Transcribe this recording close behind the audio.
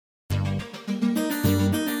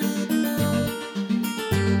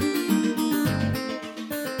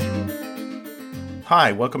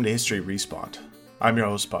Hi, welcome to History Respawned. I'm your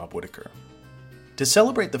host, Bob Whitaker. To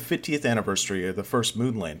celebrate the 50th anniversary of the first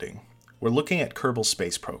moon landing, we're looking at Kerbal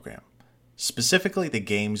space program, specifically the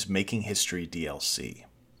game's Making History DLC.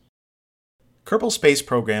 Kerbal Space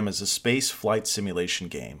Program is a space flight simulation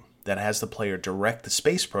game that has the player direct the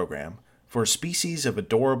space program for a species of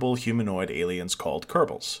adorable humanoid aliens called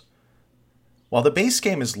Kerbals. While the base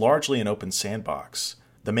game is largely an open sandbox,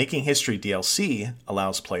 the Making History DLC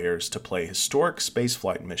allows players to play historic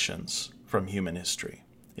spaceflight missions from human history,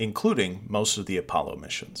 including most of the Apollo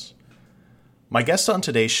missions. My guest on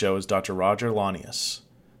today's show is Dr. Roger Launius.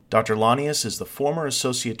 Dr. Launius is the former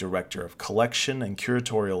Associate Director of Collection and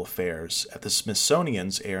Curatorial Affairs at the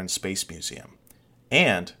Smithsonian's Air and Space Museum,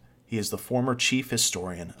 and he is the former Chief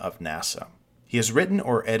Historian of NASA. He has written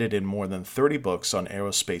or edited more than 30 books on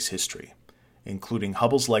aerospace history, including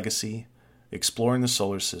Hubble's Legacy, Exploring the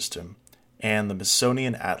Solar System, and the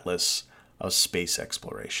Smithsonian Atlas of Space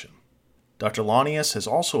Exploration. Dr. Launius has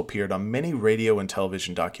also appeared on many radio and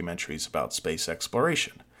television documentaries about space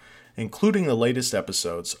exploration, including the latest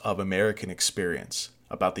episodes of American Experience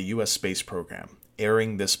about the U.S. space program,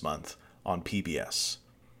 airing this month on PBS.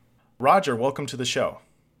 Roger, welcome to the show.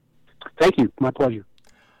 Thank you. My pleasure.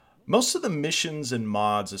 Most of the missions and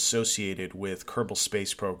mods associated with Kerbal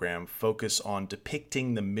Space Program focus on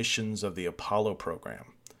depicting the missions of the Apollo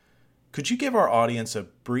program. Could you give our audience a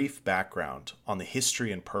brief background on the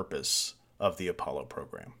history and purpose of the Apollo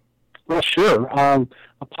program? Well, sure.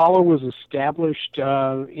 Apollo was established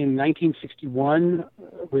in 1961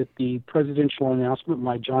 with the presidential announcement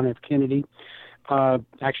by John F. Kennedy,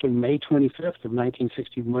 actually May 25th of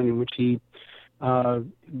 1961, in which he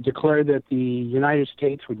declared that the United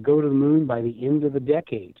States would go to the moon by the end of the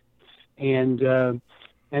decade and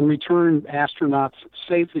return astronauts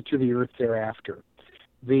safely to the Earth thereafter.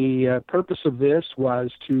 The purpose of this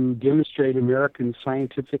was to demonstrate American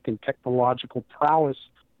scientific and technological prowess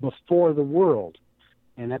before the world.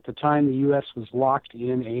 And at the time, the U.S. was locked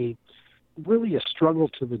in really a struggle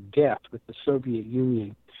to the death with the Soviet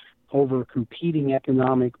Union over competing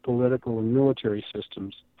economic, political, and military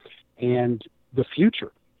systems. And the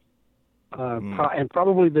future, and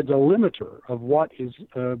probably the delimiter of what is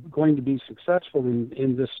going to be successful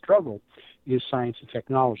in this struggle is science and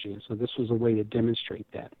technology. And so this was a way to demonstrate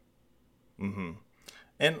that. Mm-hmm.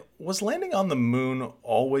 And was landing on the moon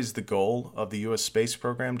always the goal of the U.S. space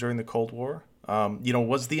program during the Cold War?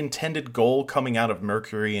 Was the intended goal coming out of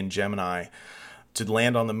Mercury and Gemini to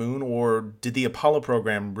land on the moon, or did the Apollo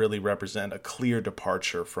program really represent a clear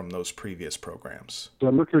departure from those previous programs?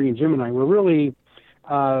 So Mercury and Gemini were really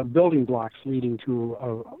building blocks leading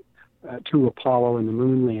to Apollo and the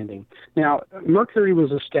moon landing. Now, Mercury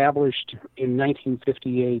was established in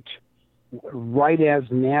 1958, right as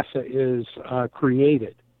NASA is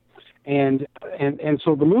created, and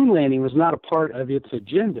so the moon landing was not a part of its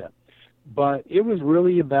agenda. But it was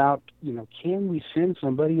really about, can we send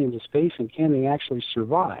somebody into space and can they actually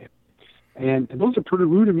survive? And those are pretty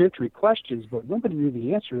rudimentary questions, but nobody knew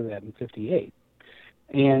the answer to that in '58.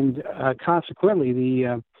 And consequently,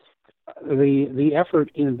 the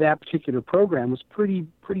effort in that particular program was pretty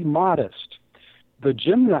modest. The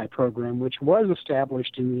Gemini program, which was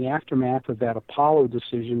established in the aftermath of that Apollo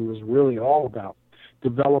decision, was really all about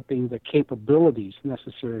developing the capabilities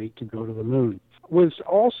necessary to go to the moon. Was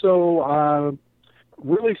also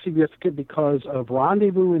really significant because of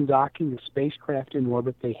rendezvous and docking the spacecraft in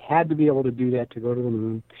orbit. They had to be able to do that to go to the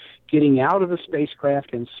moon. Getting out of the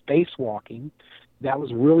spacecraft and spacewalking, that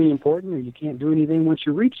was really important, or you can't do anything once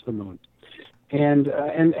you reach the moon. And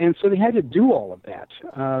so they had to do all of that,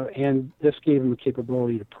 and this gave them the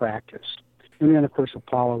capability to practice. And then, of course,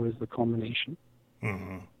 Apollo is the culmination.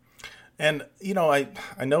 Mm-hmm. And,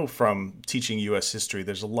 I know from teaching U.S. history,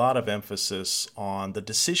 there's a lot of emphasis on the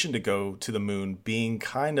decision to go to the moon being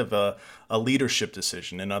kind of a leadership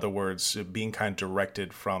decision. In other words, being kind of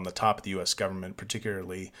directed from the top of the U.S. government,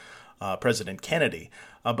 particularly President Kennedy.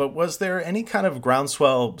 But was there any kind of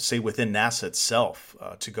groundswell, say, within NASA itself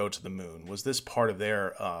to go to the moon? Was this part of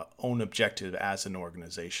their own objective as an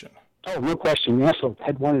organization? Oh, no question. NASA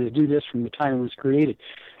had wanted to do this from the time it was created.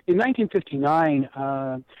 In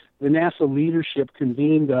 1959, the NASA leadership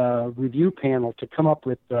convened a review panel to come up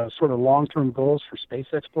with sort of long-term goals for space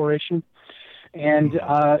exploration. And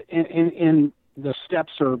the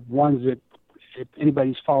steps are ones that, if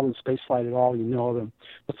anybody's followed spaceflight at all, you know them.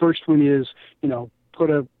 The first one is, put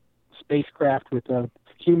a spacecraft with a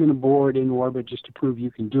human aboard in orbit just to prove you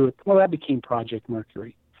can do it. Well, that became Project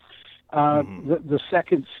Mercury. The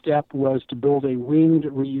second step was to build a winged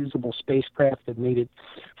reusable spacecraft that made it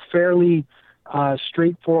fairly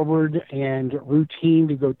straightforward and routine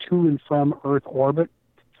to go to and from Earth orbit.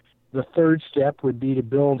 The third step would be to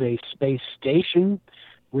build a space station,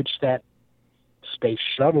 which that space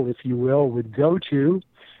shuttle, if you will, would go to.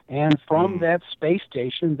 And from that space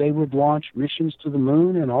station, they would launch missions to the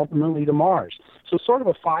moon and ultimately to Mars. So sort of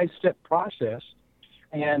a 5-step process.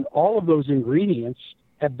 And all of those ingredients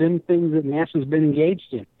have been things that NASA's been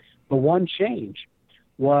engaged in. The one change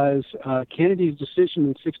was Kennedy's decision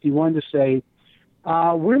in 1961 to say,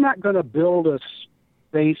 we're not going to build a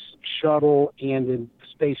space shuttle and a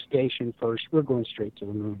space station first. We're going straight to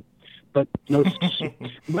the moon. But no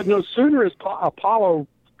sooner is Apollo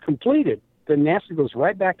completed than NASA goes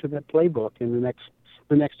right back to that playbook, and the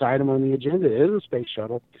next item on the agenda is a space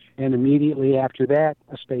shuttle, and immediately after that,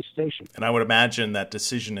 a space station. And I would imagine that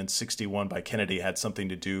decision in 1961 by Kennedy had something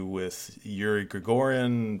to do with Yuri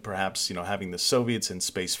Gagarin, perhaps having the Soviets in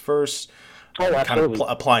space first, kind of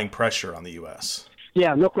applying pressure on the U.S.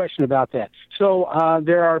 Yeah, no question about that. So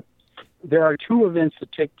there are two events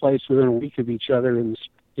that take place within a week of each other in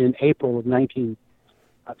April of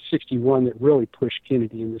 1961 that really pushed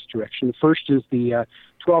Kennedy in this direction. The first is the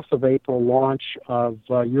 12th of April launch of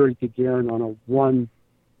Yuri Gagarin on a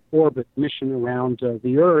one-orbit mission around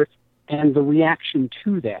the Earth, and the reaction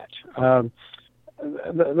to that.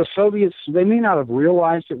 The Soviets, they may not have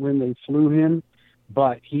realized it when they flew him,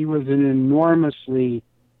 but he was an enormously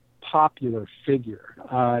popular figure.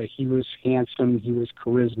 He was handsome, he was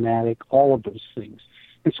charismatic, all of those things.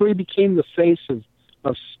 And so he became the face of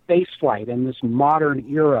spaceflight in this modern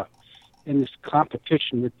era, in this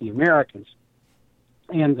competition with the Americans.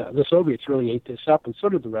 And the Soviets really ate this up, and so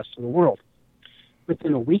did the rest of the world.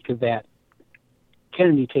 Within a week of that,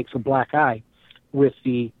 Kennedy takes a black eye with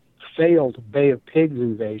the failed Bay of Pigs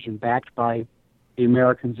invasion backed by the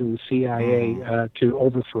Americans and the CIA to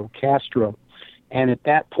overthrow Castro. And at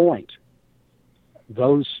that point,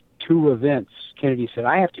 those two events, Kennedy said,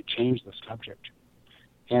 I have to change the subject.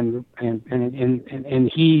 And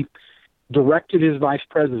he directed his vice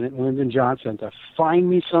president, Lyndon Johnson, to find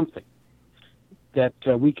me something that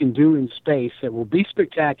we can do in space that will be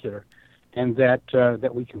spectacular and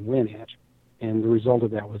that we can win at. And the result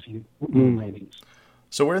of that was the moon landings.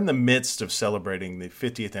 So we're in the midst of celebrating the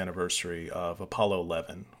 50th anniversary of Apollo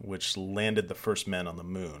 11, which landed the first men on the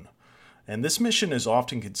moon. And this mission is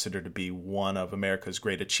often considered to be one of America's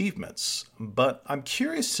great achievements. But I'm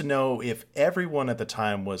curious to know if everyone at the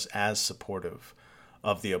time was as supportive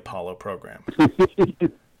of the Apollo program.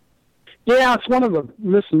 Yeah, it's one of the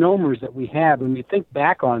misnomers that we have when we think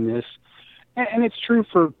back on this. And it's true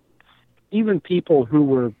for even people who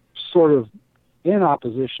were sort of in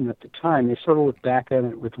opposition at the time. They sort of look back at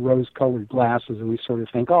it with rose-colored glasses, and we sort of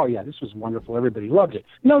think, oh, yeah, this was wonderful. Everybody loved it.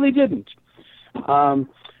 No, they didn't.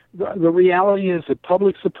 The reality is that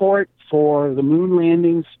public support for the moon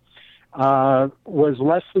landings was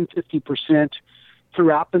less than 50%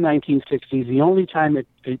 throughout the 1960s. The only time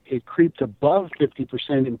it creeped above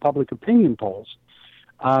 50% in public opinion polls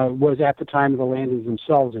was at the time of the landings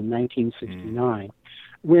themselves in 1969,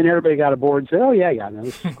 when everybody got aboard and said, oh, yeah, no,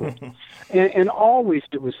 this is cool. and always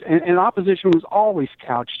it was, and opposition was always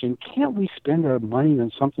couched in, can't we spend our money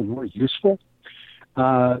on something more useful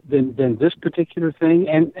than this particular thing?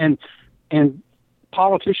 And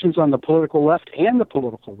politicians on the political left and the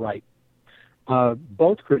political right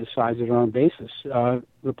both criticize it on basis.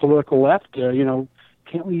 The political left,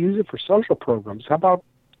 can't we use it for social programs? How about,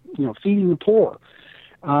 feeding the poor?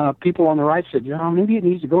 People on the right said, maybe it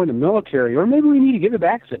needs to go in the military, or maybe we need to give it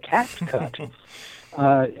back as a tax cut.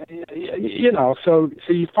 So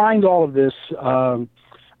you find all of this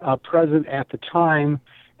present at the time,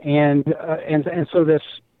 and so this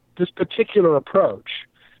particular approach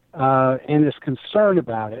and this concern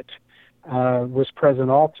about it was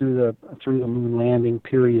present all through the moon landing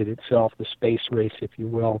period itself, the space race, if you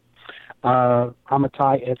will.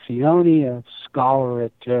 Amitai Etzioni, a scholar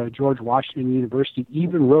at George Washington University,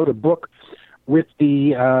 even wrote a book with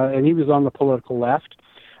and he was on the political left,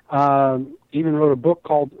 even wrote a book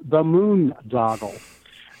called The Moon Doggle,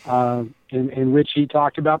 in which he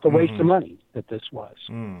talked about the waste of money that this was.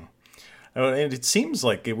 And it seems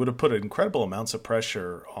like it would have put incredible amounts of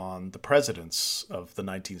pressure on the presidents of the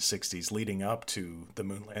 1960s leading up to the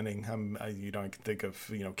moon landing. I can think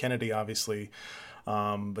of Kennedy, obviously,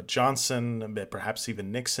 but Johnson, perhaps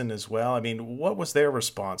even Nixon as well. I mean, what was their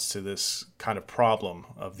response to this kind of problem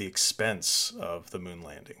of the expense of the moon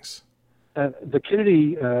landings? The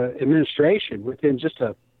Kennedy administration, within just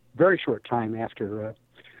a very short time after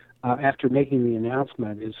making the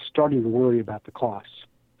announcement, is starting to worry about the costs.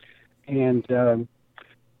 And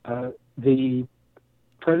the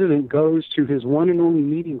president goes to his one and only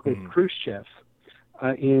meeting with Khrushchev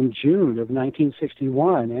in June of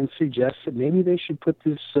 1961 and suggests that maybe they should put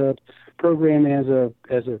this program as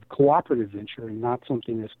a cooperative venture and not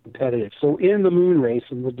something that's competitive. So in the moon race,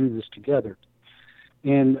 and we'll do this together.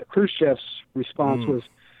 And Khrushchev's response was,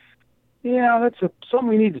 yeah, that's something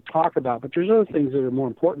we need to talk about, but there's other things that are more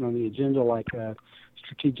important on the agenda, like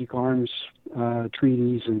strategic arms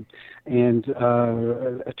treaties and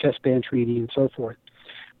a test ban treaty and so forth.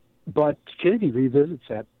 But Kennedy revisits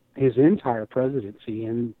that his entire presidency,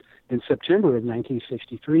 and in September of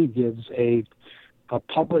 1963 gives a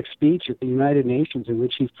public speech at the United Nations in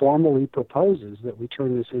which he formally proposes that we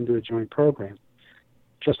turn this into a joint program.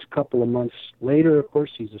 Just a couple of months later, of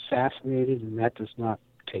course, he's assassinated, and that does not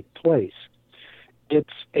take place.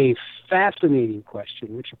 It's a fascinating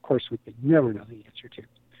question, which, of course, we could never know the answer to,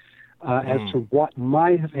 as to what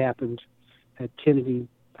might have happened had Kennedy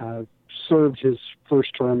served his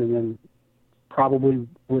first term and then probably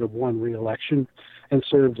would have won re-election and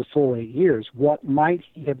served a full 8 years. What might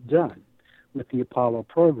he have done with the Apollo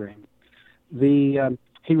program? He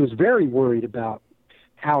was very worried about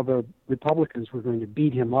how the Republicans were going to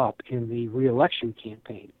beat him up in the re-election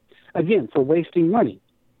campaign, again, for wasting money.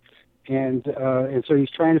 And so he's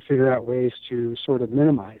trying to figure out ways to sort of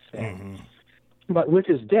minimize that. But with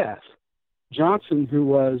his death, Johnson, who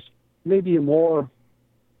was maybe a more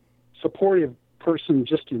supportive person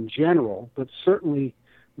just in general, but certainly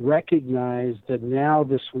recognized that now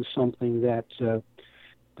this was something that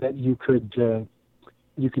you could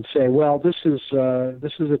say, well, this is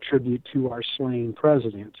a tribute to our slain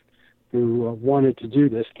president who wanted to do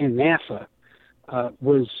this, and NASA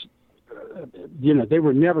was, they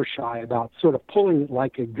were never shy about sort of pulling it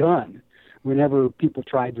like a gun whenever people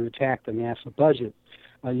tried to attack the NASA budget.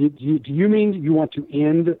 Do you mean you want to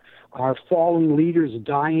end our fallen leader's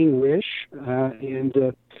dying wish? And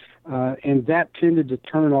that tended to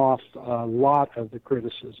turn off a lot of the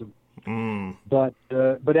criticism. But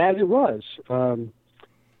as it was,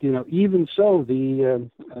 even so, the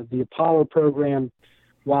Apollo program,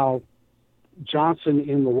 while Johnson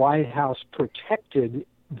in the White House protected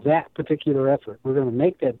that particular effort, we're going to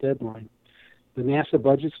make that deadline. The NASA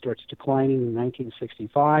budget starts declining in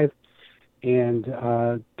 1965 and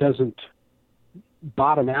doesn't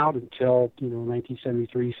bottom out until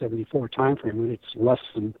 1973-74 timeframe, when it's less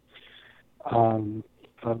than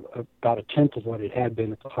about a tenth of what it had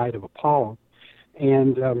been at the height of Apollo.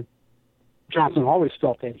 And Johnson always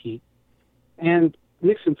felt that heat, and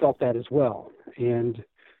Nixon felt that as well. And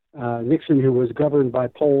Nixon, who was governed by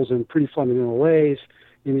polls in pretty fundamental ways,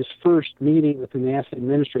 in his first meeting with the NASA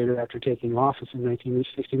administrator after taking office in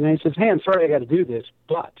 1969, says, "Hey, I'm sorry I got to do this,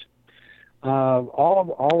 but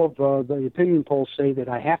all of the opinion polls say that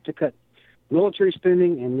I have to cut military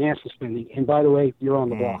spending and NASA spending. And by the way, you're on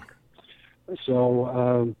the block."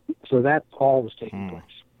 So that all was taking place.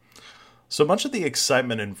 So much of the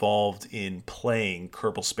excitement involved in playing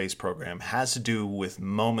Kerbal Space Program has to do with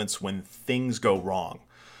moments when things go wrong.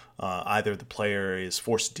 Either the player is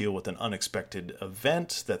forced to deal with an unexpected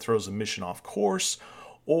event that throws a mission off course,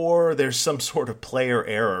 or there's some sort of player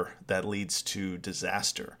error that leads to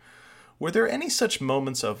disaster. Were there any such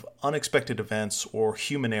moments of unexpected events or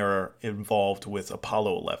human error involved with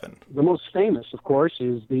Apollo 11? The most famous, of course,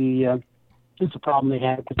 is the problem they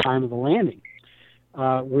had at the time of the landing.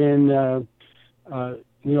 When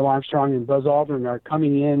Neil Armstrong and Buzz Aldrin are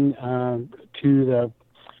coming in to the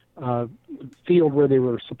field where they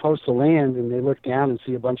were supposed to land, and they look down and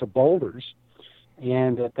see a bunch of boulders.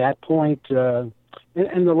 And at that point, and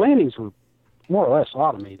the landings were more or less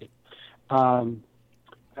automated.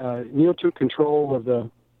 Neil took control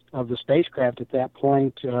of the spacecraft at that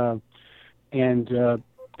point, and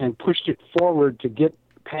pushed it forward to get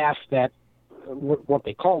past that what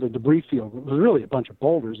they called a debris field. It was really a bunch of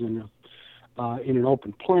boulders in an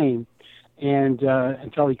open plain, and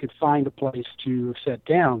until he could find a place to set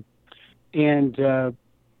down. And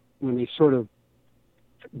when they sort of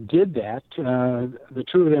did that, the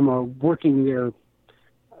two of them are working their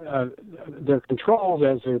controls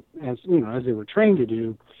as they were trained to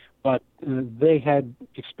do, but they had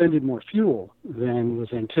expended more fuel than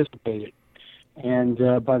was anticipated. And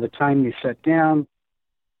by the time they set down,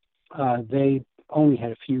 they only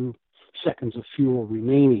had a few seconds of fuel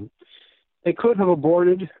remaining. They could have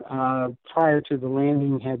aborted prior to the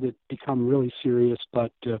landing had it become really serious,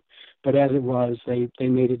 but as it was, they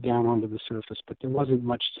made it down onto the surface, but there wasn't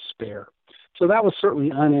much to spare. So that was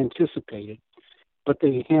certainly unanticipated, but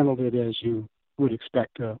they handled it as you would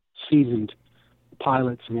expect seasoned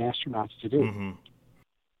pilots and astronauts to do.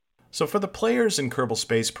 So for the players in Kerbal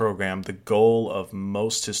Space Program, the goal of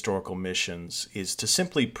most historical missions is to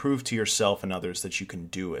simply prove to yourself and others that you can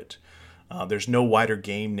do it. There's no wider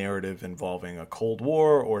game narrative involving a Cold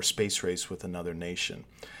War or space race with another nation.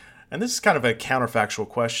 And this is kind of a counterfactual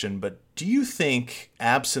question, but do you think,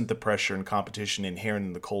 absent the pressure and competition inherent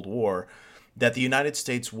in the Cold War, that the United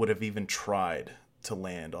States would have even tried to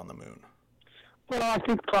land on the moon? Well, I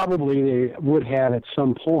think probably they would have at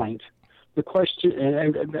some point. The question,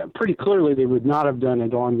 and pretty clearly they would not have done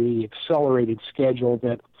it on the accelerated schedule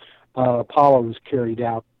that Apollo was carried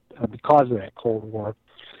out because of that Cold War.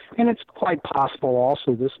 And it's quite possible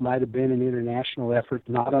also this might have been an international effort,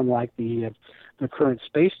 not unlike the current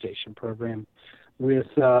space station program, with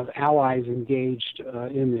allies engaged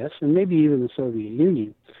in this, and maybe even the Soviet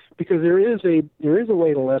Union, because there is a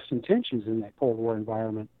way to lessen tensions in that Cold War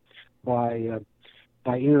environment by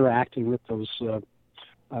interacting with those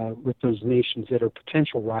nations that are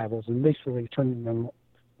potential rivals and basically turning them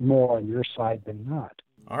more on your side than not.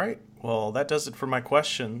 All right. Well, that does it for my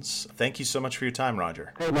questions. Thank you so much for your time,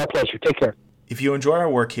 Roger. Hey, my pleasure. Take care. If you enjoy our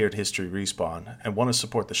work here at History Respawn and want to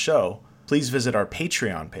support the show, please visit our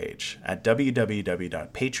Patreon page at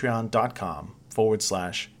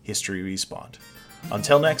www.patreon.com/History Respawn.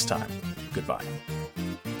 Until next time, goodbye.